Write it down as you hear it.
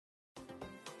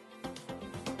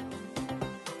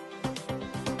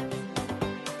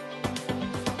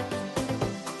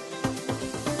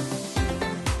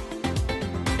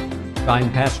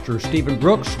I'm Pastor Stephen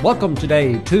Brooks. Welcome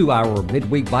today to our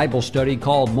midweek Bible study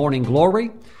called Morning Glory.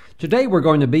 Today we're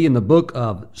going to be in the book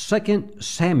of 2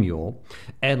 Samuel,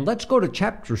 and let's go to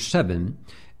chapter 7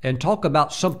 and talk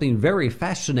about something very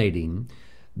fascinating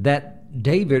that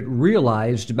David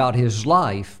realized about his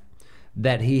life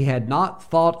that he had not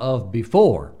thought of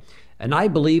before. And I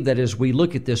believe that as we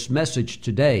look at this message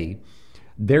today,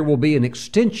 there will be an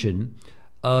extension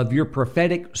of your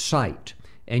prophetic sight,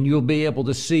 and you'll be able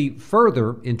to see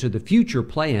further into the future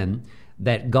plan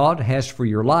that God has for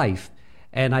your life.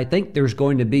 And I think there's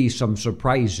going to be some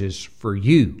surprises for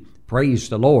you. Praise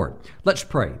the Lord. Let's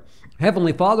pray.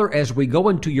 Heavenly Father, as we go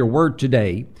into your word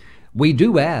today, we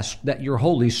do ask that your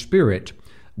Holy Spirit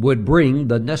would bring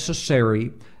the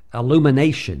necessary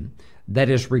illumination that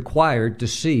is required to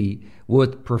see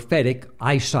with prophetic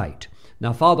eyesight.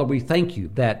 Now, Father, we thank you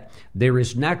that there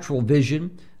is natural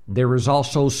vision, there is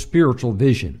also spiritual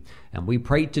vision. And we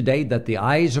pray today that the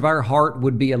eyes of our heart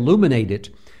would be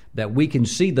illuminated, that we can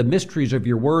see the mysteries of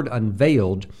your word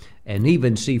unveiled and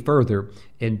even see further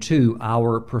into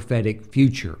our prophetic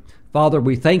future. Father,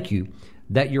 we thank you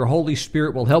that your Holy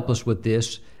Spirit will help us with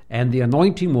this, and the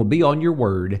anointing will be on your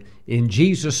word. In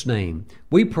Jesus' name,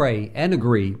 we pray and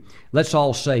agree. Let's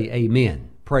all say amen.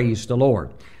 Praise the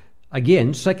Lord.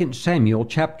 Again, 2 Samuel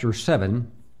chapter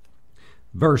 7,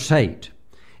 verse 8.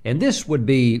 And this would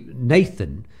be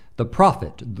Nathan, the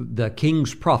prophet, the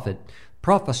king's prophet,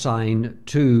 prophesying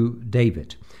to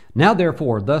David. Now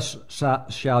therefore, thus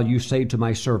shall you say to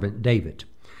my servant David,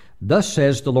 thus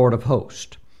says the Lord of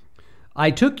hosts, I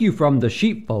took you from the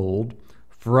sheepfold,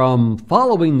 from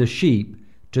following the sheep,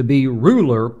 to be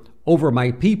ruler over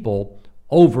my people,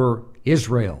 over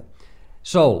Israel.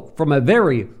 So, from a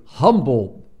very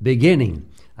humble beginning,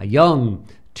 a young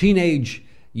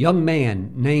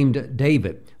man named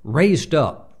David, raised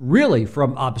up really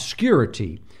from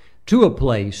obscurity to a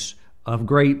place of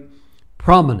great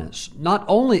prominence, not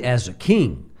only as a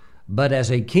king, but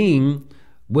as a king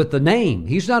with the name.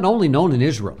 He's not only known in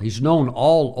Israel, he's known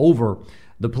all over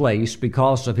the place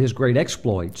because of his great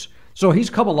exploits. So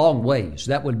he's come a long ways.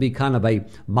 That would be kind of a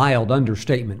mild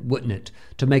understatement, wouldn't it,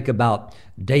 to make about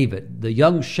David, the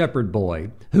young shepherd boy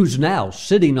who's now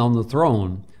sitting on the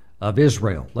throne of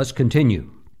Israel. Let's continue.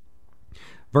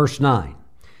 Verse 9,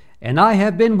 and I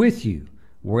have been with you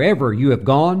wherever you have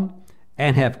gone,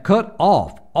 and have cut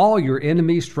off all your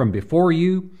enemies from before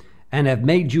you, and have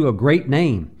made you a great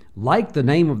name, like the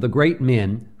name of the great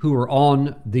men who are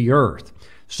on the earth.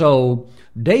 So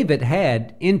David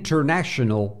had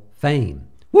international fame.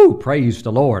 Woo, praise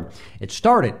the Lord. It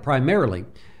started primarily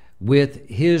with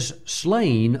his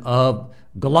slaying of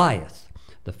Goliath,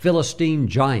 the Philistine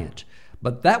giant.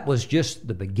 But that was just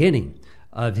the beginning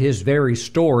of his very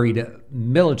storied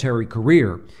military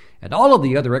career, and all of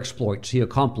the other exploits he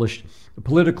accomplished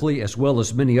politically as well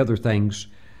as many other things.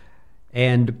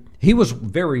 And he was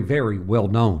very, very well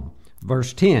known.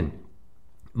 Verse 10,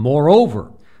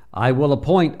 moreover, I will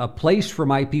appoint a place for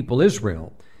my people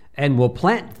Israel, and will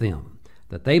plant them,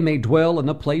 that they may dwell in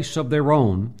a place of their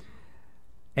own,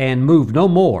 and move no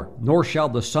more, nor shall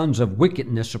the sons of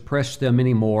wickedness oppress them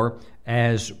any more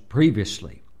as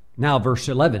previously. Now, verse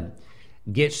 11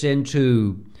 gets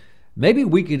into, maybe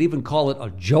we could even call it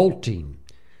a jolting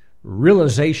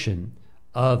realization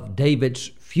of David's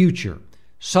future,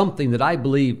 something that I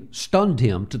believe stunned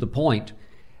him to the point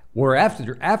where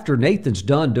after Nathan's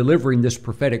done delivering this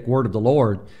prophetic word of the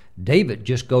Lord, David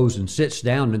just goes and sits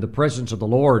down in the presence of the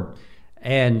Lord,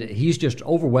 and he's just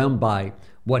overwhelmed by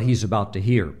what he's about to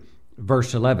hear.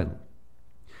 Verse 11,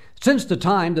 since the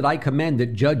time that I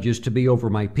commanded judges to be over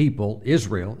my people,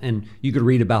 Israel, and you could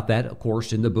read about that, of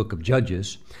course, in the book of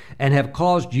Judges, and have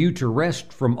caused you to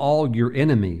rest from all your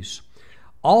enemies,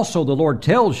 also the Lord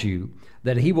tells you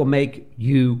that he will make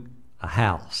you a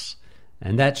house.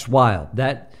 And that's wild.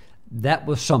 That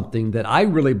was something that I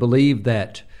really believe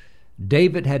that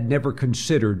David had never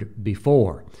considered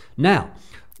before. Now,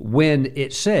 when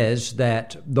it says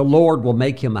that the Lord will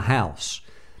make him a house,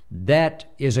 that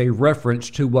is a reference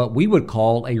to what we would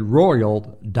call a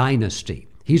royal dynasty.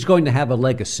 He's going to have a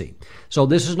legacy. So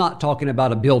this is not talking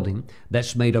about a building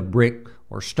that's made of brick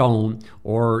or stone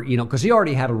or, because he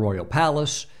already had a royal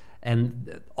palace,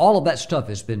 and all of that stuff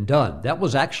has been done. That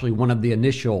was actually one of the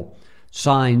initial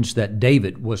signs that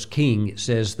David was king. It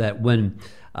says that when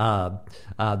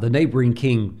the neighboring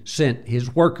king sent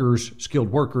his workers,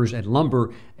 skilled workers, and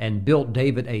lumber and built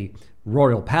David a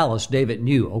royal palace, David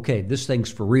knew, okay, this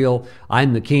thing's for real.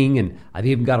 I'm the king, and I've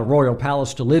even got a royal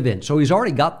palace to live in. So he's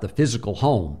already got the physical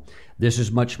home. This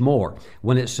is much more.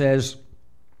 When it says,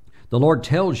 the Lord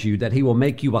tells you that he will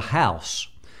make you a house,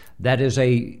 that is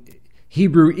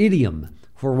Hebrew idiom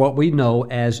for what we know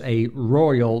as a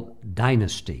royal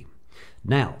dynasty.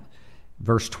 Now,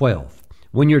 verse 12,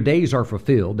 when your days are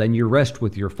fulfilled and you rest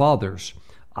with your fathers,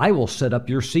 I will set up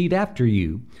your seed after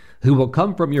you, who will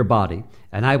come from your body,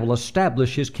 and I will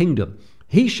establish his kingdom.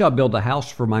 He shall build a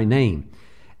house for my name,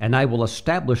 and I will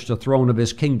establish the throne of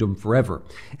his kingdom forever.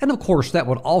 And of course, that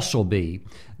would also be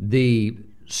the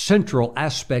central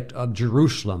aspect of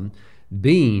Jerusalem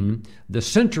being the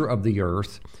center of the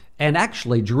earth. And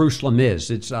actually, Jerusalem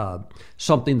is. It's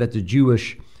something that the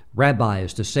Jewish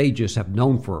rabbis, the sages, have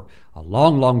known for a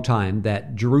long, long time,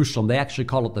 that Jerusalem, they actually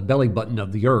call it the belly button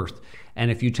of the earth. And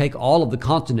if you take all of the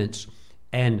continents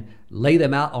and lay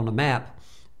them out on a map,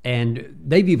 and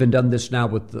they've even done this now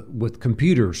with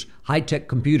computers, high-tech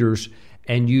computers,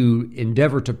 and you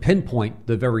endeavor to pinpoint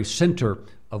the very center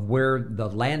of where the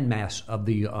landmass of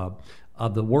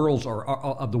the world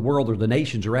or the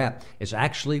nations are at. It's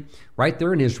actually right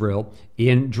there in Israel,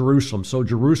 in Jerusalem. So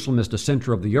Jerusalem is the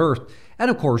center of the earth,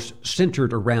 and of course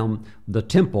centered around the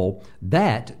temple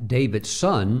that David's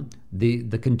son,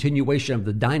 the continuation of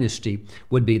the dynasty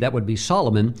would be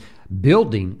Solomon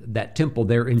building that temple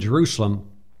there in Jerusalem.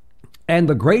 And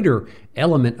the greater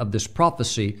element of this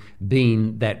prophecy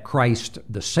being that Christ,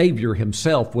 the Savior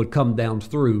himself, would come down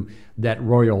through that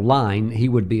royal line. He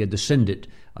would be a descendant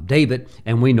of David,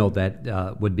 and we know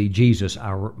that would be Jesus,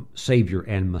 our Savior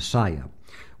and Messiah.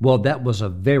 Well, that was a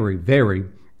very, very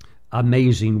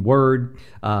amazing word.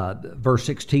 Verse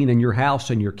 16, and your house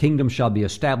and your kingdom shall be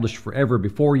established forever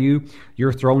before you.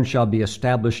 Your throne shall be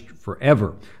established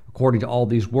forever. According to all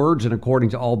these words and according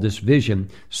to all this vision,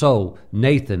 so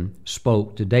Nathan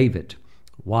spoke to David.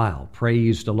 Wow,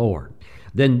 praise the Lord.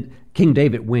 Then King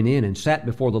David went in and sat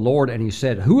before the Lord, and he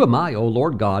said, who am I, O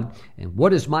Lord God, and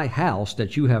what is my house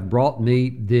that you have brought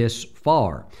me this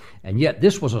far? And yet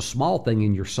this was a small thing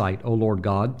in your sight, O Lord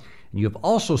God, and you have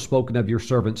also spoken of your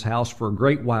servant's house for a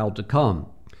great while to come.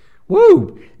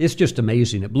 Woo! It's just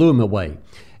amazing. It blew him away.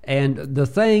 And the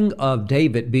thing of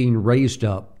David being raised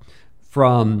up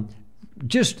from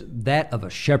just that of a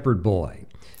shepherd boy,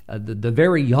 the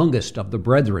very youngest of the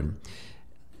brethren,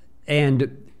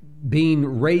 and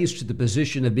being raised to the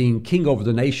position of being king over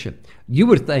the nation, you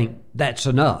would think that's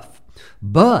enough.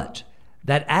 But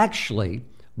that actually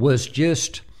was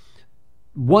just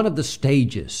one of the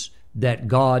stages that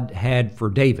God had for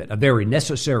David, a very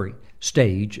necessary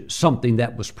stage, something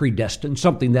that was predestined,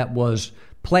 something that was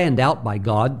planned out by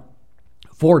God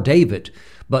for David.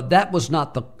 But that was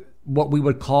not what we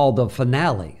would call the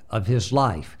finale of his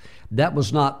life. That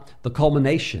was not the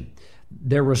culmination.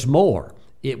 There was more.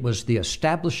 It was the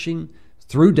establishing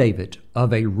through David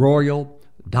of a royal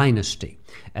dynasty.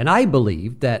 And I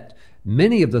believe that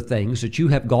many of the things that you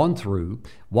have gone through,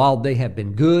 while they have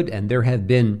been good and there have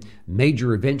been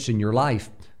major events in your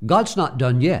life, God's not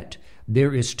done yet.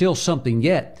 There is still something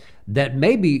yet that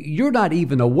maybe you're not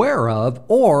even aware of,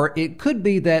 or it could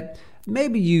be that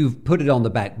maybe you've put it on the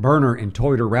back burner and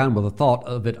toyed around with the thought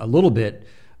of it a little bit,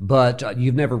 but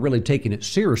you've never really taken it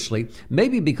seriously,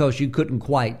 maybe because you couldn't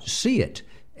quite see it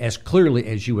as clearly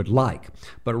as you would like.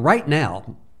 But right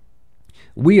now,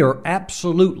 we are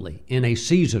absolutely in a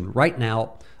season right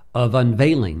now of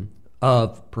unveiling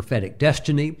of prophetic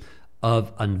destiny,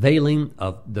 of unveiling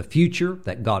of the future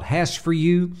that God has for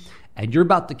you, and you're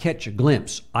about to catch a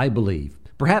glimpse, I believe,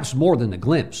 perhaps more than a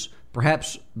glimpse,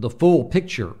 perhaps the full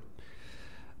picture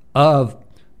of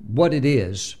what it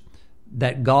is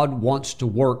that God wants to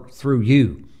work through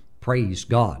you. Praise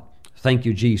God. Thank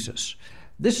you, Jesus.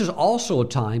 This is also a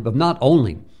time of not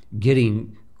only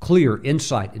getting clear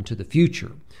insight into the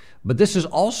future, but this is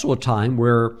also a time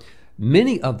where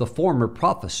many of the former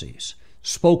prophecies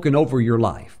spoken over your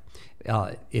life,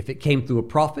 if it came through a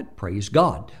prophet, praise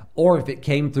God, or if it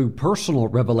came through personal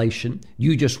revelation,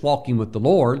 you just walking with the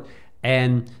Lord,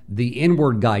 and the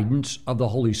inward guidance of the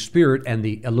Holy Spirit and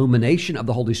the illumination of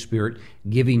the Holy Spirit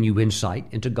giving you insight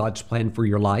into God's plan for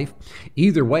your life.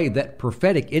 Either way, that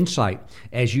prophetic insight,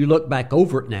 as you look back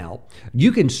over it now,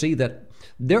 you can see that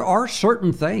there are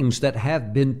certain things that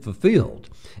have been fulfilled.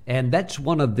 And that's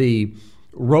one of the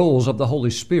roles of the Holy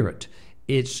Spirit.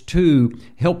 It's to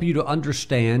help you to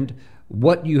understand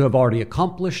what you have already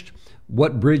accomplished,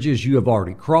 what bridges you have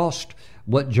already crossed,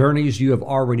 what journeys you have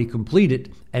already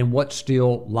completed, and what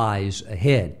still lies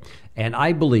ahead. And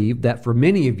I believe that for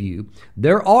many of you,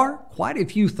 there are quite a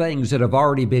few things that have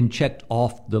already been checked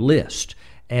off the list.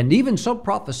 And even some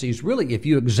prophecies, really, if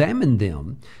you examine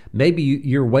them, maybe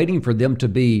you're waiting for them to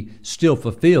be still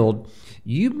fulfilled.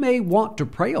 You may want to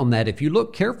pray on that. If you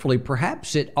look carefully,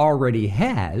 perhaps it already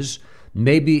has.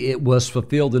 Maybe it was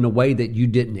fulfilled in a way that you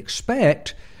didn't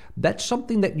expect. that's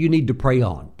something that you need to pray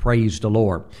on. Praise the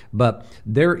Lord. But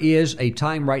there is a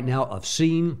time right now of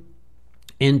seeing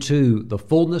into the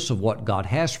fullness of what God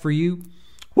has for you.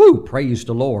 Woo! Praise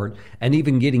the Lord. And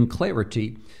even getting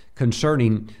clarity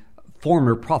concerning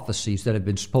former prophecies that have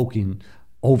been spoken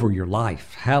over your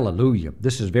life. Hallelujah.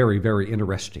 This is very, very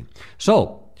interesting.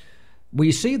 So,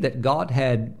 we see that God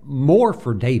had more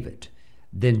for David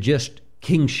than just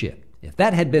kingship. If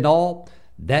that had been all,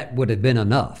 that would have been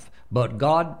enough. But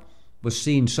God was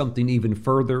seeing something even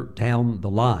further down the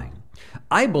line.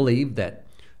 I believe that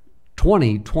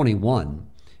 2021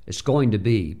 is going to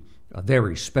be a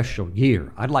very special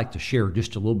year. I'd like to share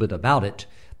just a little bit about it.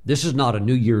 This is not a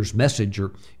New Year's message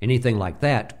or anything like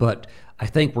that, but I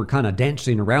think we're kind of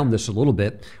dancing around this a little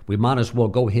bit. We might as well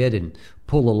go ahead and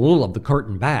pull a little of the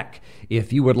curtain back.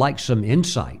 If you would like some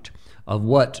insight of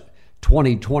what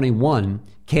 2021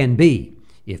 can be,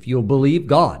 if you'll believe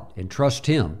God and trust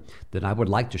Him, then I would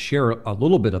like to share a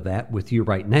little bit of that with you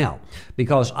right now,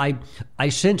 because I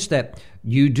sense that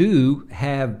you do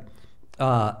have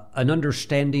an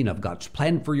understanding of God's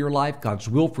plan for your life, God's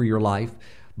will for your life,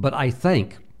 but I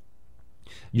think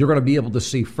you're going to be able to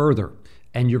see further,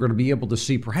 and you're going to be able to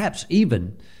see perhaps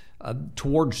even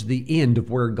towards the end of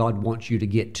where God wants you to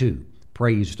get to.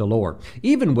 Praise the Lord.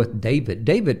 Even with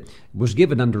David was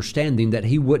given understanding that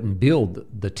he wouldn't build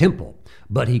the temple,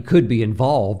 but he could be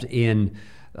involved in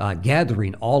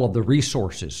gathering all of the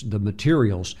resources, the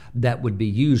materials that would be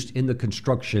used in the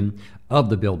construction of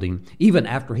the building. Even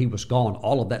after he was gone,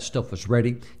 all of that stuff was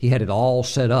ready. He had it all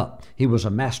set up. He was a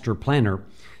master planner.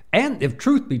 And if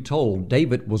truth be told,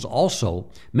 David was also,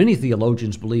 many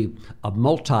theologians believe, a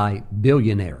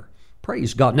multi-billionaire.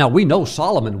 Praise God. Now, we know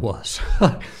Solomon was.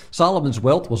 Solomon's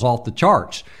wealth was off the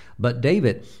charts. But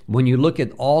David, when you look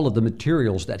at all of the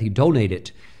materials that he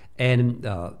donated, and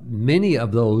many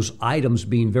of those items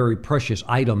being very precious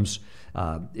items,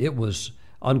 it was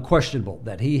unquestionable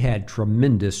that he had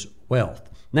tremendous wealth.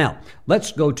 Now,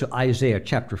 let's go to Isaiah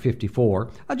chapter 54.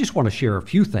 I just want to share a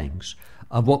few things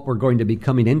of what we're going to be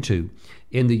coming into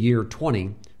in the year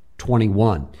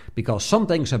 2021, because some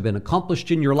things have been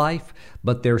accomplished in your life,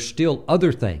 but there's still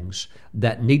other things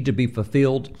that need to be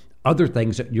fulfilled, other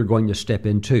things that you're going to step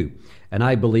into. And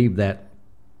I believe that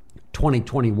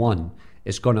 2021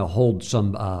 is going to hold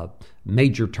some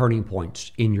major turning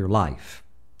points in your life.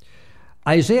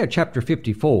 Isaiah chapter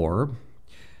 54,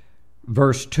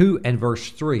 verse 2 and verse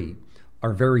 3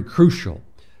 are very crucial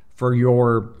for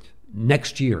your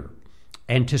next year.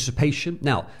 Anticipation.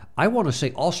 Now, I want to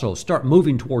say also, start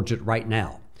moving towards it right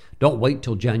now. Don't wait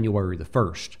till January the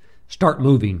 1st. Start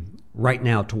moving right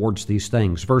now towards these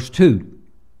things. Verse 2,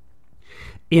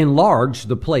 enlarge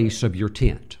the place of your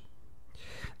tent,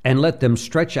 and let them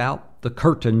stretch out the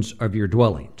curtains of your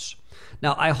dwellings.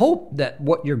 Now, I hope that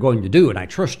what you're going to do, and I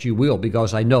trust you will,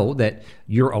 because I know that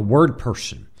you're a word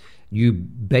person. You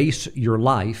base your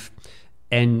life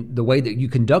and the way that you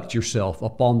conduct yourself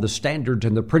upon the standards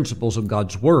and the principles of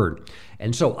God's Word.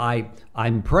 And so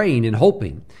I'm praying and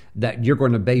hoping that you're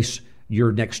going to base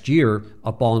your next year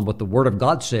upon what the Word of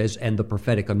God says and the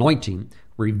prophetic anointing,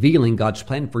 revealing God's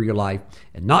plan for your life,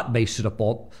 and not base it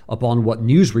upon what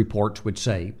news reports would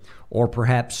say, or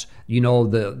perhaps,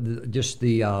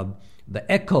 the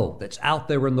echo that's out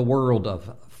there in the world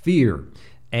of fear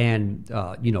and,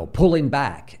 pulling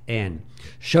back and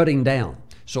shutting down.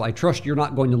 So I trust you're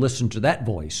not going to listen to that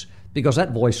voice, because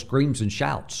that voice screams and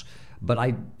shouts. But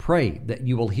I pray that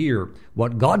you will hear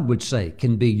what God would say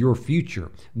can be your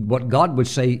future, what God would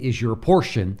say is your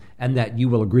portion, and that you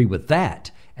will agree with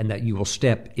that, and that you will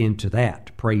step into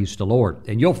that. Praise the Lord.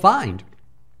 And you'll find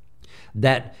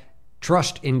that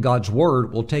trust in God's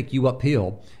Word will take you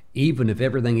uphill. Even if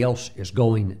everything else is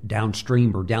going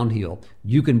downstream or downhill,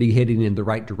 you can be heading in the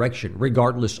right direction,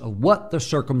 regardless of what the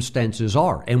circumstances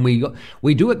are. And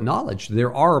we do acknowledge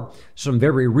there are some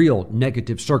very real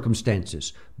negative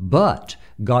circumstances, but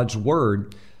God's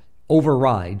Word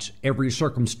overrides every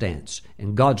circumstance,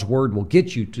 and God's Word will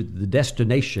get you to the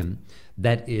destination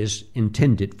that is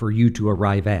intended for you to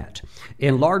arrive at.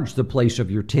 Enlarge the place of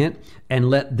your tent, and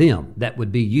let them, that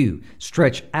would be you,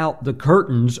 stretch out the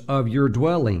curtains of your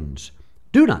dwellings.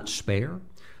 Do not spare.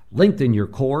 Lengthen your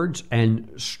cords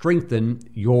and strengthen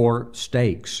your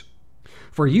stakes.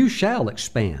 For you shall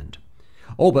expand.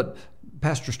 Oh, but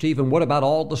Pastor Stephen, what about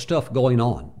all the stuff going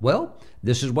on? Well,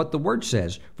 this is what the Word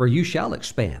says, for you shall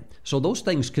expand. So those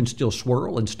things can still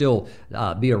swirl and still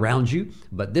be around you,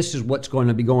 but this is what's going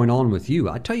to be going on with you.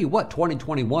 I tell you what,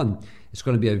 2021 is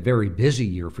going to be a very busy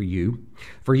year for you.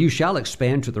 For you shall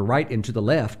expand to the right and to the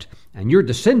left, and your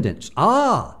descendants,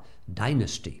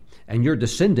 dynasty, and your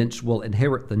descendants will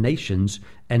inherit the nations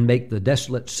and make the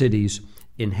desolate cities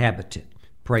inhabited.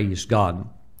 Praise God.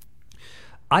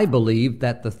 I believe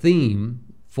that the theme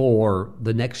for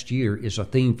the next year is a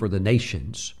theme for the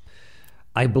nations.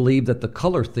 I believe that the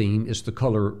color theme is the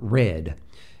color red,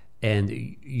 and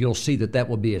you'll see that that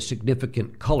will be a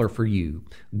significant color for you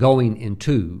going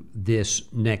into this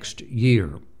next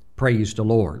year. Praise the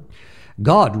Lord.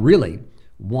 God really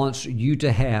wants you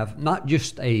to have not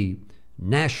just a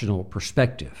national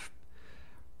perspective.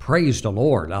 Praise the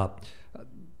Lord.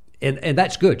 And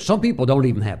that's good. Some people don't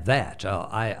even have that.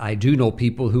 I do know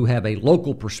people who have a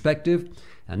local perspective,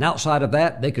 and outside of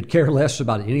that, they could care less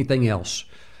about anything else.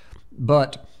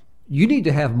 But you need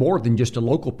to have more than just a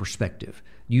local perspective.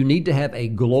 You need to have a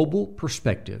global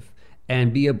perspective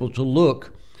and be able to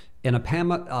look in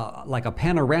like a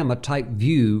panorama type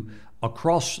view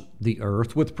across the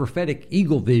earth with prophetic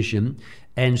eagle vision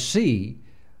and see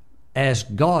as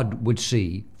God would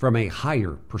see from a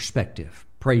higher perspective.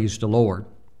 Praise the Lord.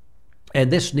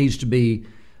 And this needs to be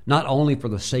not only for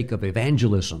the sake of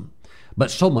evangelism,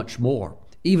 but so much more.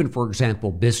 Even, for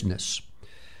example, business.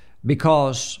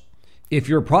 Because if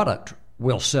your product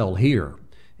will sell here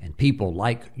and people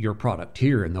like your product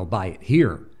here and they'll buy it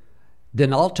here,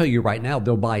 then I'll tell you right now,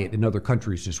 they'll buy it in other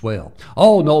countries as well.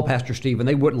 Oh, no, Pastor Stephen,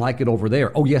 they wouldn't like it over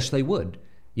there. Oh, yes, they would.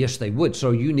 Yes, they would.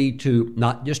 So you need to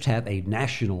not just have a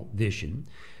national vision.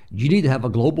 You need to have a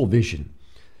global vision.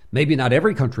 Maybe not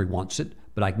every country wants it,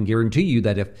 but I can guarantee you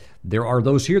that if there are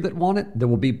those here that want it, there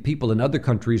will be people in other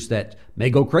countries that may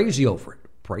go crazy over it.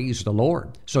 Praise the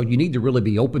Lord. So you need to really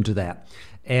be open to that.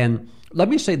 And let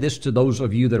me say this to those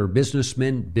of you that are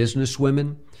businessmen,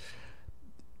 businesswomen.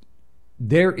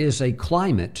 There is a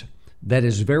climate that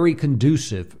is very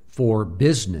conducive for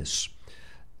business,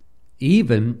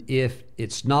 even if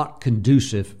it's not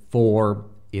conducive for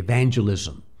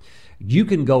evangelism. You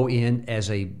can go in as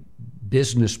a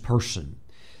business person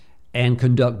and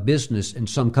conduct business in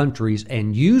some countries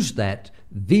and use that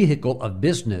vehicle of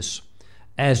business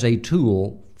as a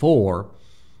tool for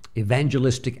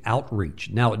evangelistic outreach.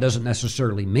 Now, it doesn't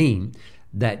necessarily mean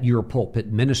that you're a pulpit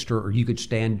minister or you could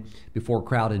stand before a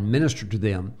crowd and minister to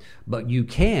them, but you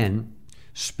can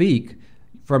speak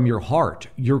from your heart,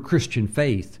 your Christian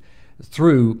faith,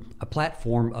 through a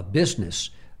platform of business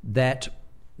that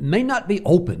may not be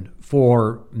open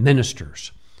for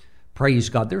ministers. Praise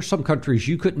God. There's some countries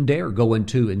you couldn't dare go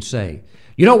into and say,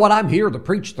 you know what, I'm here to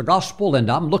preach the gospel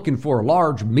and I'm looking for a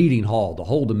large meeting hall to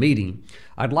hold a meeting.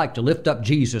 I'd like to lift up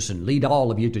Jesus and lead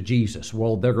all of you to Jesus.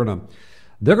 Well, they're going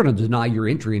to deny your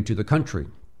entry into the country.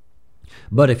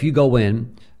 But if you go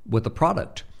in with a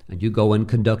product and you go in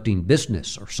conducting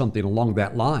business or something along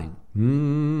that line,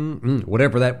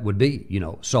 whatever that would be,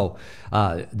 so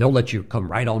they'll let you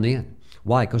come right on in.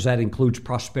 Why? Because that includes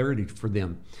prosperity for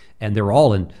them. And they're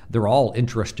all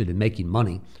interested in making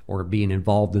money or being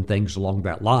involved in things along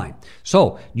that line.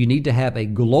 So you need to have a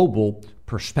global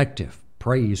perspective.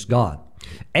 Praise God.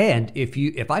 And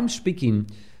if I'm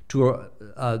speaking to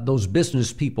those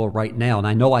business people right now, and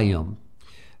I know I am,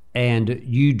 and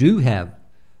you do have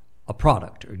a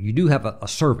product or you do have a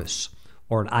service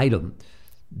or an item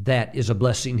that is a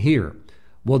blessing here,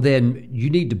 well, then you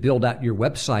need to build out your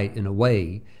website in a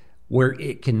way where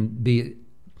it can be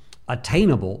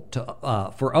attainable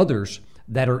to for others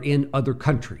that are in other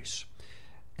countries.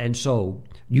 And so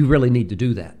you really need to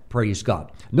do that. Praise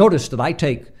God. Notice that I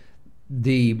take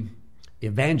the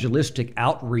evangelistic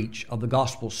outreach of the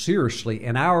gospel seriously,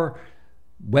 and our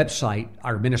website,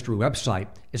 our ministry website,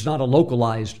 is not a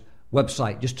localized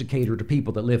website just to cater to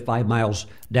people that live 5 miles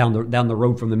down the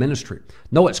road from the ministry.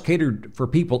 No, it's catered for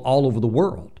people all over the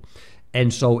world.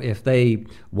 And so if they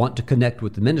want to connect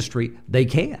with the ministry, they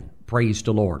can. Praise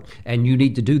the Lord. And you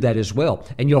need to do that as well.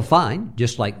 And you'll find,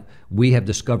 just like we have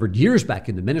discovered years back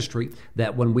in the ministry,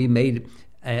 that when we made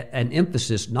an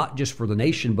emphasis, not just for the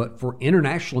nation, but for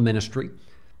international ministry,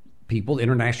 people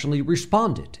internationally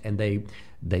responded. And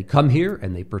they come here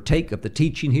and they partake of the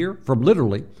teaching here from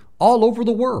literally all over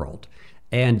the world.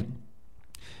 And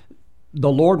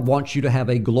the Lord wants you to have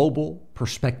a global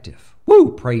perspective.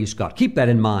 Woo! Praise God. Keep that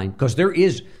in mind, because there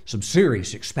is some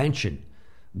serious expansion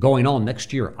going on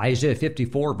next year. Isaiah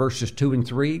 54 verses 2 and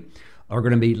 3 are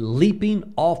going to be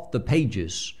leaping off the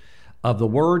pages of the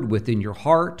word within your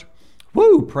heart.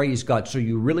 Woo! Praise God. So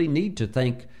you really need to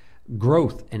think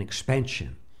growth and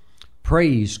expansion.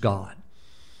 Praise God.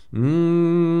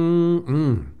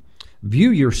 View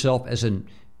yourself as an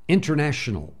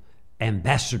international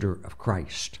ambassador of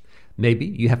Christ. Maybe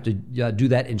you have to do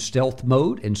that in stealth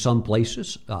mode in some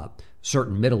places.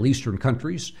 Certain Middle Eastern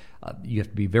countries, You have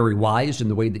to be very wise in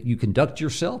the way that you conduct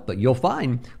yourself, but you'll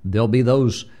find there'll be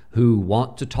those who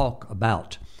want to talk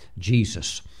about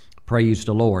Jesus. Praise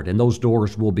the Lord. And those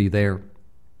doors will be there.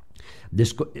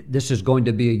 This is going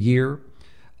to be a year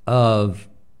of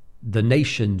the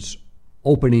nations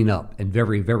opening up in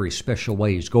very, very special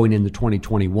ways going into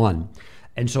 2021.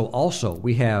 And so also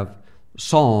we have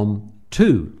Psalm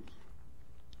 2,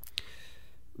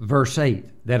 verse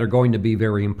 8, that are going to be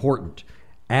very important.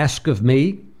 Ask of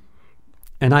me,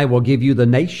 and I will give you the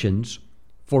nations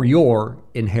for your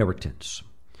inheritance.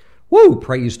 Woo!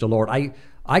 Praise the Lord.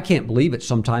 I can't believe it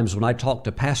sometimes when I talk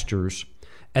to pastors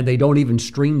and they don't even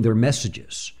stream their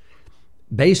messages.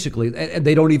 Basically,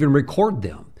 they don't even record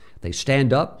them. They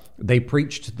stand up, they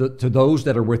preach to those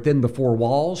that are within the four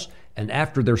walls, and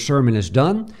after their sermon is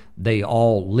done, they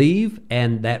all leave,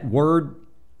 and that word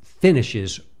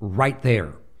finishes right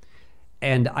there.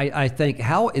 And I think,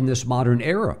 how in this modern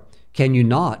era can you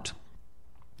not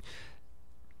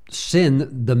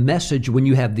send the message when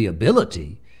you have the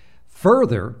ability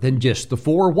further than just the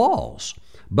four walls?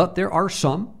 But there are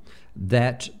some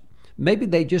that maybe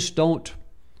they just don't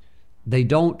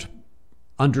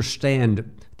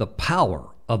understand the power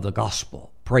of the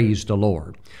gospel, praise the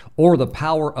Lord, or the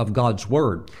power of God's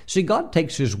word. See, God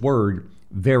takes his word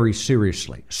very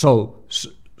seriously, so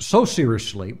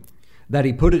seriously that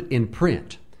he put it in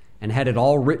print and had it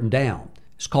all written down.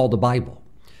 It's called the Bible.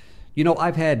 You know,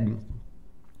 I've had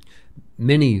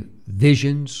many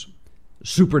visions,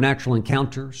 supernatural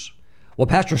encounters. Well,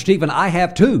 Pastor Stephen, I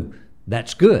have too.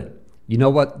 That's good. You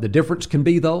know what the difference can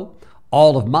be, though?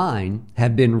 All of mine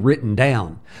have been written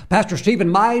down. Pastor Stephen,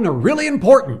 mine are really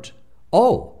important.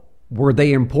 Oh, were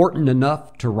they important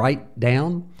enough to write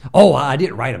down? Oh, I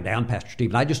didn't write them down, Pastor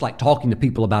Stephen. I just like talking to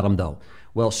people about them, though.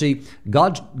 Well, see,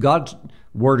 God's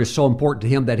word is so important to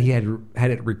him that he had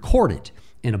it recorded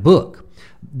in a book.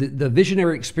 The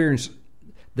visionary experience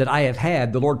that I have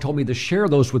had, the Lord told me to share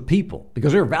those with people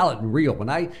because they're valid and real. When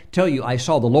I tell you I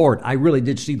saw the Lord, I really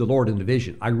did see the Lord in the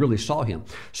vision. I really saw him.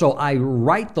 So I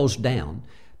write those down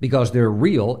because they're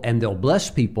real and they'll bless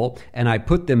people, and I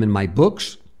put them in my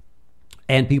books,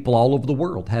 and people all over the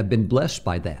world have been blessed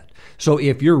by that. So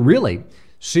if you're really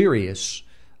serious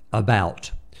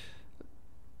about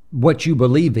what you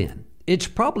believe in, it's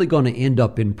probably going to end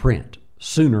up in print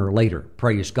sooner or later,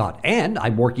 praise God. And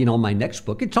I'm working on my next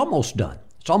book. It's almost done.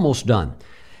 It's almost done.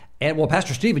 And well,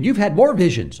 Pastor Stephen, you've had more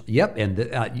visions. Yep,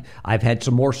 and I've had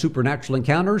some more supernatural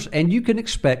encounters, and you can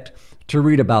expect to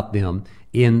read about them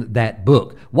in that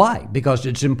book. Why? Because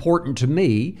it's important to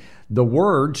me. The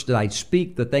words that I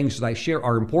speak, the things that I share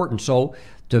are important. So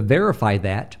to verify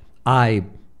that, I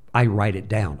write it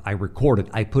down. I record it.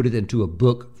 I put it into a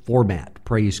book format.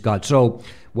 Praise God. So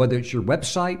whether it's your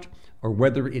website or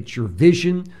whether it's your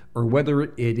vision or whether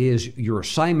it is your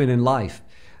assignment in life,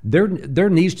 there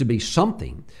needs to be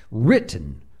something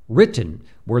written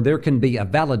where there can be a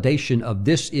validation of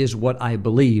this is what I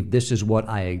believe, this is what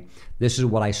I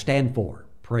stand for.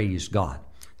 Praise God.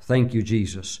 Thank you,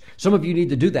 Jesus. Some of you need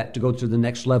to do that to go to the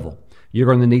next level. You're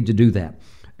going to need to do that.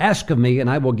 Ask of me, and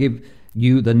I will give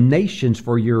you the nations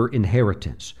for your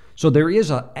inheritance. So there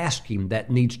is a asking that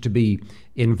needs to be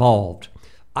involved.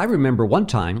 I remember one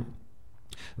time,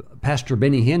 Pastor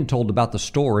Benny Hinn told about the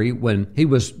story when he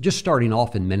was just starting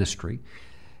off in ministry,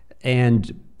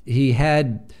 and he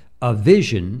had a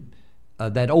vision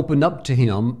that opened up to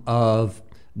him of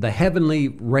the heavenly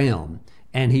realm,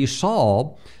 and he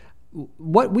saw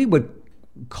what we would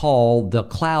call the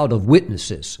cloud of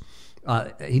witnesses.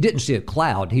 He didn't see a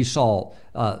cloud. He saw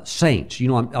saints. You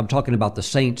know, I'm talking about the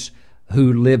saints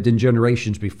who lived in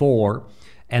generations before,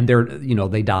 and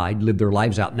they died, lived their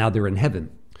lives out. Now they're in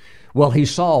heaven. Well, he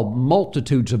saw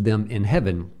multitudes of them in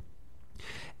heaven,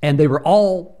 and they were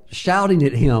all shouting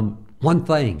at him one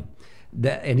thing.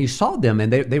 And he saw them,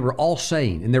 and they were all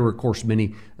saying, and there were, of course,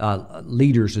 many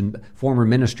leaders and former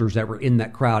ministers that were in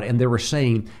that crowd, and they were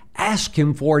saying, ask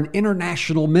him for an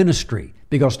international ministry,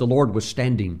 because the Lord was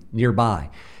standing nearby.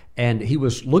 And he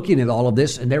was looking at all of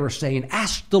this, and they were saying,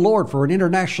 ask the Lord for an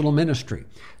international ministry.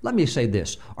 Let me say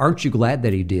this. Aren't you glad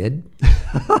that he did?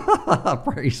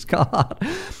 Praise God.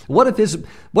 What if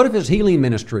his healing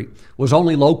ministry was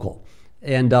only local,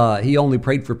 and he only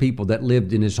prayed for people that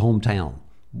lived in his hometown?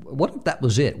 What if that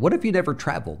was it? What if he never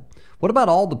traveled? What about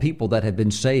all the people that had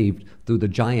been saved through the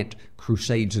giant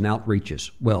crusades and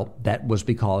outreaches? Well, that was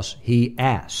because he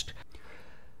asked.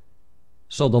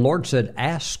 So the Lord said,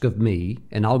 ask of me,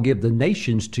 and I'll give the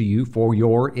nations to you for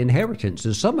your inheritance.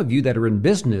 And some of you that are in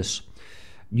business,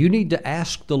 you need to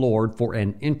ask the Lord for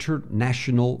an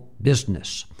international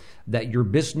business, that your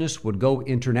business would go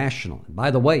international. And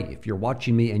by the way, if you're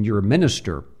watching me and you're a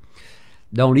minister,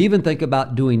 Don't even think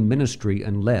about doing ministry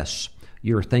unless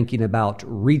you're thinking about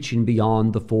reaching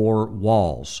beyond the four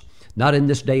walls. Not in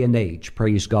this day and age,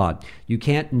 praise God. You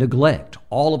can't neglect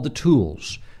all of the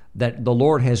tools that the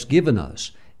Lord has given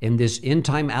us in this end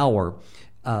time hour,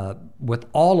 with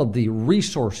all of the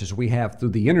resources we have through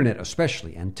the internet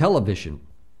especially, and television.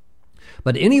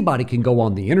 But anybody can go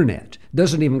on the internet. It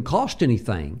doesn't even cost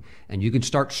anything, and you can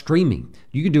start streaming.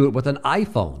 You can do it with an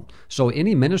iPhone. So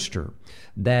any minister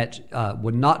that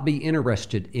would not be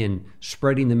interested in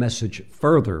spreading the message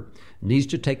further needs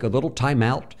to take a little time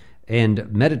out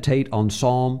and meditate on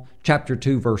Psalm chapter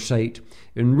 2, verse 8,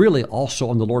 and really also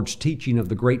on the Lord's teaching of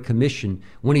the Great Commission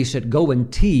when he said, go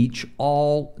and teach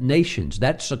all nations.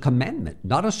 That's a commandment,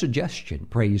 not a suggestion,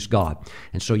 praise God.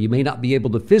 And so you may not be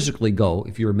able to physically go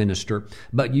if you're a minister,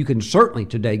 but you can certainly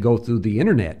today go through the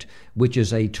internet, which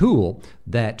is a tool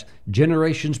that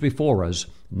generations before us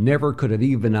never could have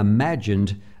even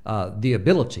imagined the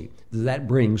ability that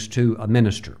brings to a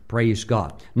minister. Praise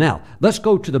God. Now, let's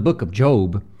go to the book of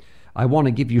Job. I want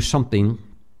to give you something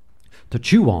to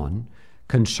chew on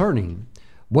concerning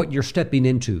what you're stepping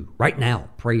into right now.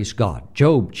 Praise God.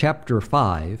 Job chapter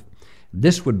 5,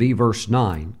 this would be verse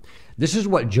 9. This is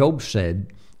what Job said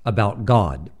about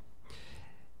God.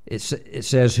 It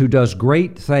says, who does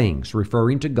great things,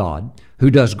 referring to God, who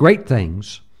does great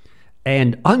things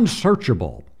and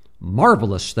unsearchable,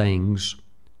 marvelous things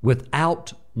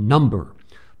without number.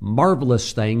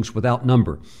 Marvelous things without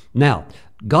number. Now,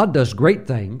 God does great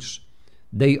things.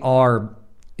 They are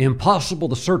impossible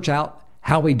to search out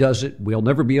how he does it. We'll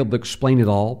never be able to explain it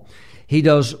all. He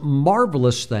does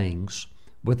marvelous things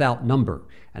without number.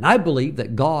 And I believe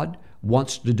that God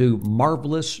wants to do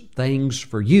marvelous things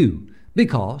for you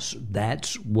because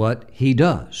that's what he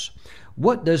does.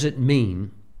 What does it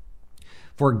mean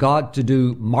for God to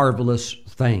do marvelous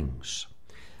things?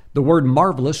 The word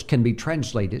marvelous can be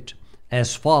translated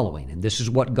as following, and this is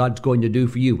what God's going to do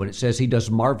for you. When it says he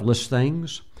does marvelous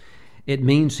things, it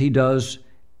means he does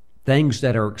things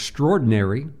that are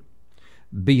extraordinary,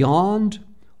 beyond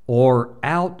or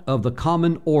out of the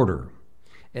common order.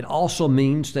 It also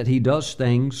means that he does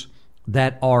things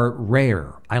that are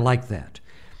rare. I like that.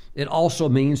 It also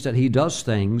means that he does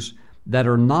things that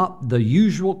are not the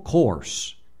usual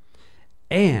course,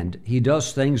 and he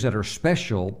does things that are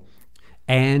special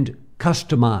and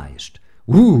customized.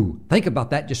 Ooh, think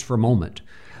about that just for a moment.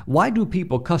 Why do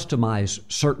people customize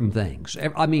certain things?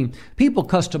 I mean, people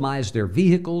customize their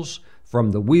vehicles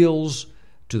from the wheels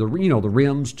to the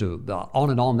rims to the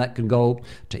on and on that can go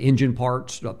to engine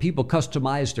parts. People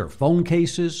customize their phone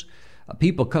cases.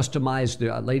 Ladies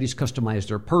customize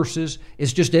their purses.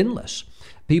 It's just endless.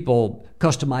 People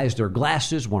customize their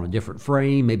glasses, want a different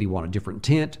frame, maybe want a different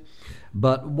tint.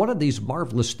 But one of these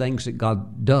marvelous things that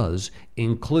God does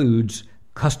includes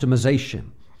customization,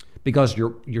 because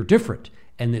you're different,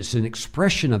 and it's an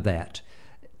expression of that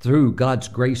through God's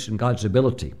grace and God's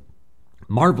ability.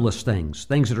 Marvelous things,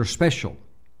 things that are special,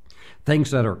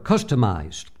 things that are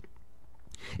customized.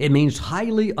 It means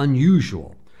highly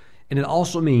unusual, and it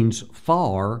also means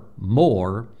far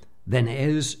more than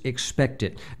is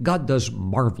expected. God does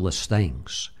marvelous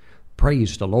things.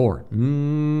 Praise the Lord.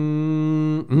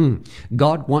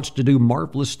 God wants to do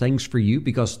marvelous things for you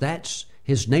because that's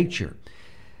his nature.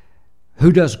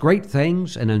 Who does great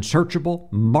things and unsearchable,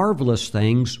 marvelous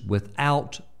things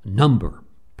without number.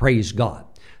 Praise God.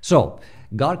 So,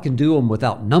 God can do them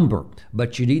without number,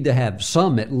 but you need to have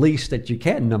some at least that you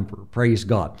can number. Praise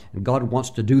God. And God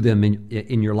wants to do them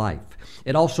in your life.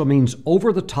 It also means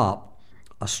over the top,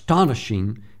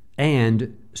 astonishing,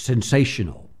 and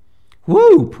sensational.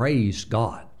 Woo! Praise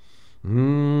God. God's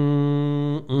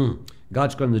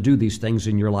going to do these things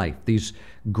in your life, these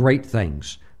great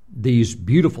things, these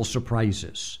beautiful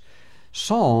surprises.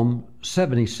 Psalm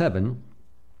 77,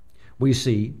 we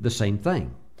see the same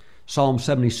thing. Psalm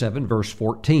 77, verse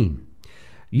 14.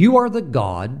 You are the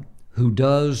God who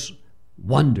does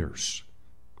wonders.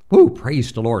 Woo,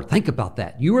 praise the Lord. Think about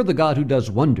that. You are the God who does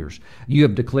wonders. You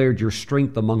have declared your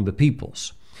strength among the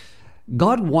peoples.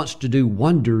 God wants to do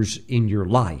wonders in your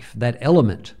life, that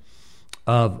element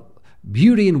of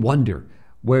beauty and wonder,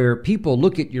 where people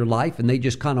look at your life and they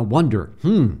just kind of wonder,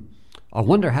 I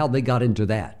wonder how they got into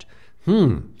that.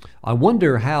 I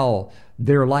wonder how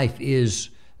their life is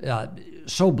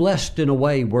so blessed in a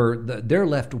way where they're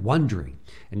left wondering.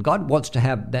 And God wants to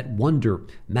have that wonder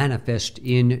manifest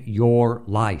in your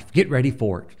life. Get ready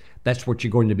for it. That's what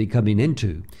you're going to be coming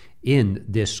into in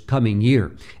this coming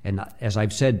year. And as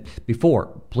I've said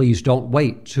before, please don't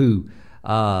wait to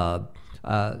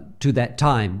to that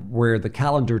time where the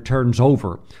calendar turns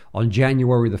over on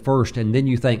January the 1st, and then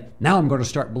you think, now I'm going to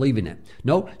start believing it.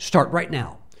 No, start right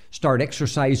now. Start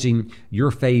exercising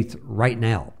your faith right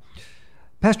now.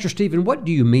 Pastor Stephen, what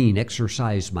do you mean,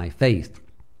 exercise my faith?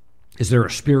 Is there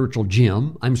a spiritual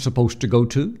gym I'm supposed to go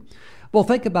to? Well,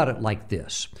 think about it like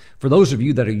this. For those of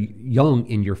you that are young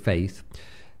in your faith,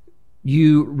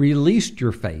 you released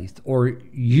your faith or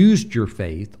used your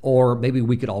faith, or maybe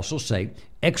we could also say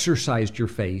exercised your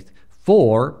faith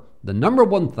for the number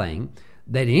one thing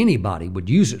that anybody would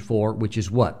use it for, which is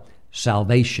what?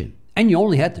 Salvation. And you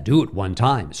only had to do it one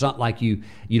time. It's not like you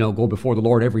go before the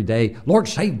Lord every day, Lord,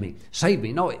 save me, save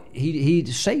me. No, he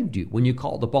saved you. When you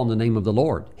called upon the name of the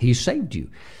Lord, he saved you.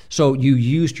 So you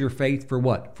used your faith for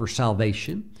what? For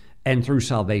salvation. And through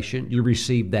salvation, you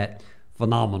received that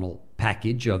phenomenal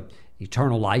package of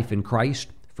eternal life in Christ,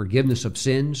 forgiveness of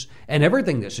sins, and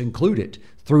everything that's included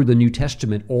through the New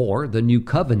Testament or the New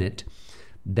Covenant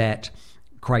that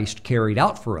Christ carried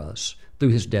out for us through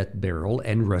his death, burial,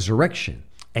 and resurrection.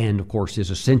 And, of course,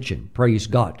 his ascension. Praise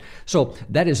God. So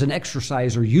that is an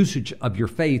exercise or usage of your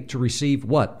faith to receive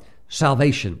what?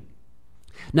 Salvation.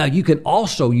 Now, you can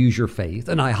also use your faith,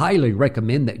 and I highly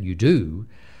recommend that you do,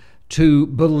 to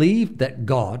believe that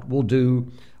God will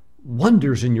do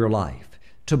wonders in your life,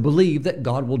 to believe that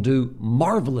God will do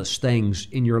marvelous things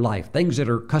in your life, things that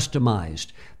are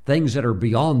customized, things that are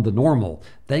beyond the normal,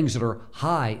 things that are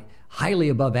highly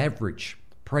above average.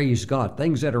 Praise God.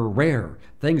 Things that are rare,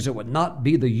 things that would not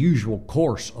be the usual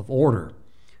course of order.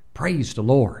 Praise the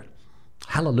Lord.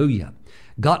 Hallelujah.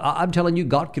 God, I'm telling you,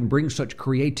 God can bring such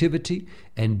creativity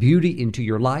and beauty into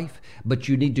your life, but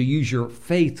you need to use your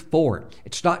faith for it.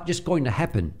 It's not just going to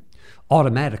happen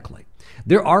automatically.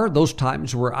 There are those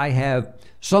times where I have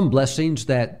some blessings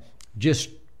that just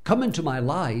come into my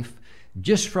life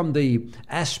just from the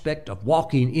aspect of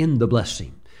walking in the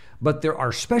blessing. But there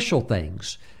are special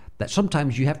things that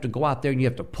sometimes you have to go out there and you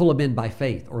have to pull them in by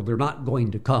faith, or they're not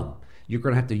going to come. You're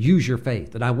going to have to use your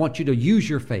faith. And I want you to use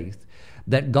your faith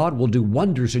that God will do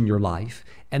wonders in your life,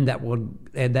 and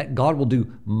that God will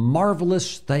do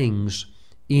marvelous things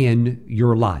in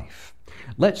your life.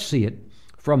 Let's see it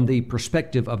from the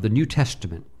perspective of the New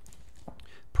Testament.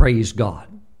 Praise God.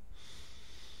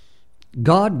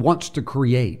 God wants to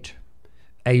create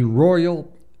a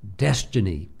royal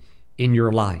destiny in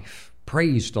your life.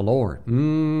 Praise the Lord.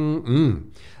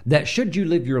 That should you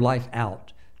live your life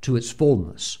out to its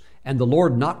fullness, and the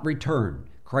Lord not return,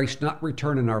 Christ not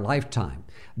return in our lifetime,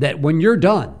 that when you're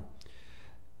done,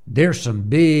 there's some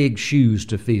big shoes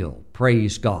to fill.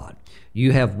 Praise God.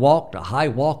 You have walked a high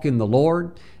walk in the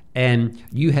Lord, and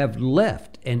you have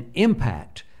left an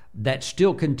impact that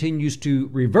still continues to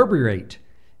reverberate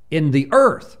in the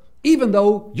earth, even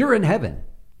though you're in heaven.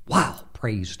 Wow,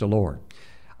 praise the Lord.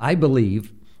 I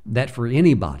believe that for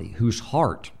anybody whose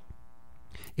heart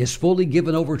is fully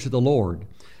given over to the Lord,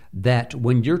 that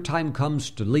when your time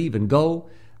comes to leave and go,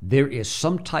 there is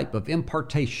some type of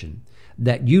impartation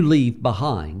that you leave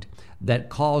behind that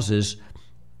causes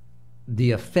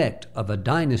the effect of a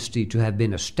dynasty to have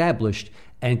been established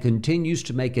and continues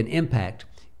to make an impact,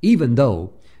 even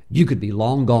though you could be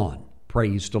long gone.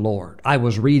 Praise the Lord. I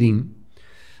was reading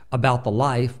about the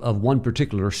life of one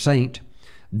particular saint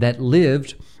that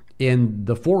lived in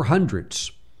the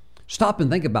 400s. Stop and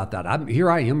think about that. I'm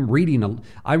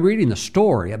reading a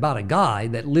story about a guy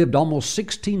that lived almost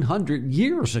 1,600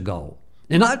 years ago.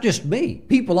 And not just me.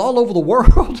 People all over the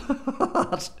world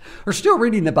are still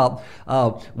reading about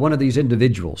one of these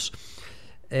individuals.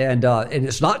 And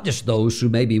it's not just those who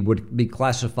maybe would be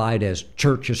classified as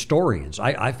church historians.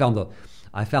 I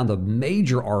found a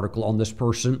major article on this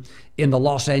person in the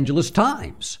Los Angeles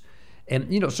Times.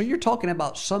 And, so you're talking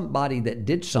about somebody that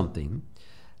did something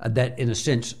that, in a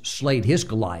sense, slayed his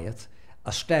Goliath,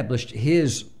 established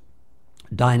his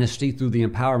dynasty through the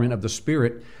empowerment of the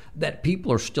Spirit, that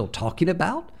people are still talking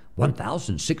about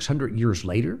 1,600 years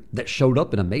later, that showed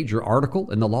up in a major article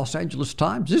in the Los Angeles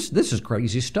Times. This is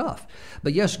crazy stuff.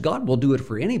 But yes, God will do it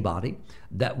for anybody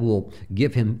that will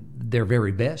give him their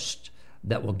very best,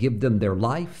 that will give them their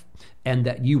life, and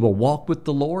that you will walk with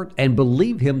the Lord and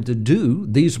believe him to do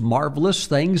these marvelous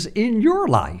things in your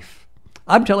life.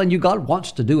 I'm telling you, God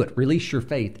wants to do it. Release your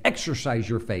faith, exercise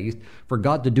your faith for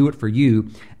God to do it for you,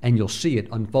 and you'll see it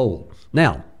unfold.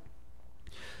 Now,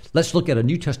 let's look at a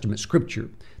New Testament scripture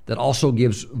that also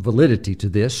gives validity to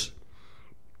this.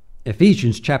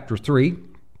 Ephesians chapter 3.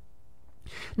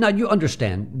 Now, you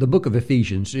understand the book of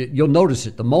Ephesians. You'll notice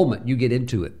it the moment you get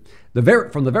into it.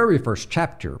 From the very first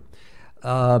chapter,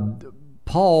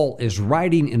 Paul is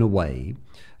writing in a way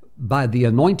by the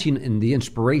anointing and the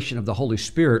inspiration of the Holy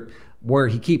Spirit where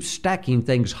he keeps stacking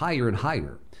things higher and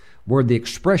higher, where the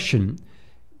expression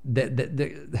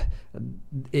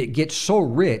it gets so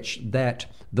rich that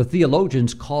the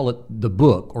theologians call it the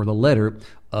book or the letter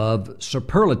of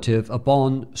superlative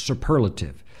upon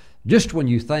superlative. Just when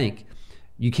you think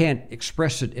you can't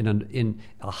express it in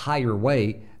a higher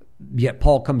way, yet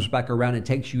Paul comes back around and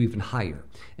takes you even higher.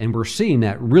 And we're seeing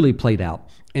that really played out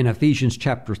in Ephesians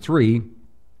chapter 3,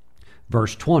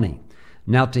 verse 20.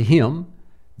 Now to him,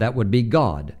 that would be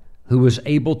God, who is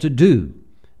able to do.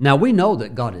 Now we know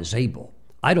that God is able.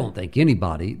 I don't think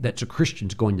anybody that's a Christian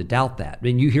is going to doubt that. I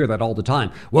mean, you hear that all the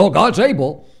time. Well, God's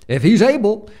able, if he's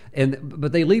able.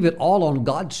 But they leave it all on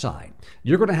God's side.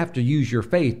 You're going to have to use your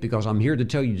faith, because I'm here to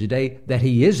tell you today that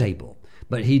he is able.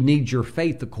 But he needs your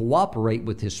faith to cooperate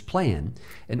with his plan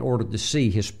in order to see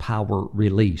his power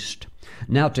released.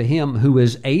 Now to him who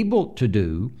is able to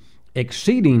do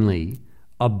exceedingly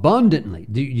abundantly.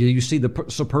 Do you see the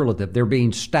superlative? They're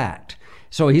being stacked.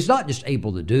 So he's not just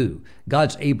able to do.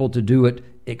 God's able to do it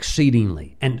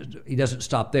exceedingly. And he doesn't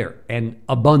stop there. And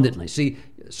abundantly. See,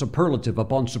 superlative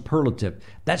upon superlative.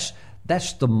 That's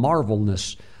the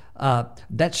marvelness.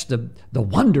 That's the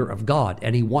wonder of God.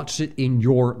 And he wants it in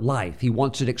your life. He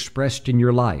wants it expressed in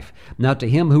your life. Now to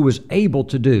him who is able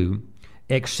to do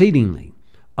exceedingly,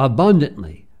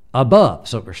 abundantly, above.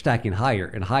 So we're stacking higher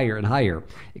and higher and higher.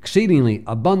 Exceedingly,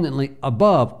 abundantly,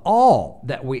 above all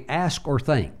that we ask or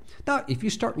think. Now, if you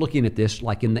start looking at this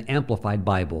like in the Amplified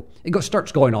Bible, it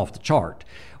starts going off the chart,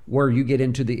 where you get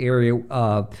into the area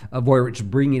of where it's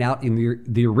bringing out in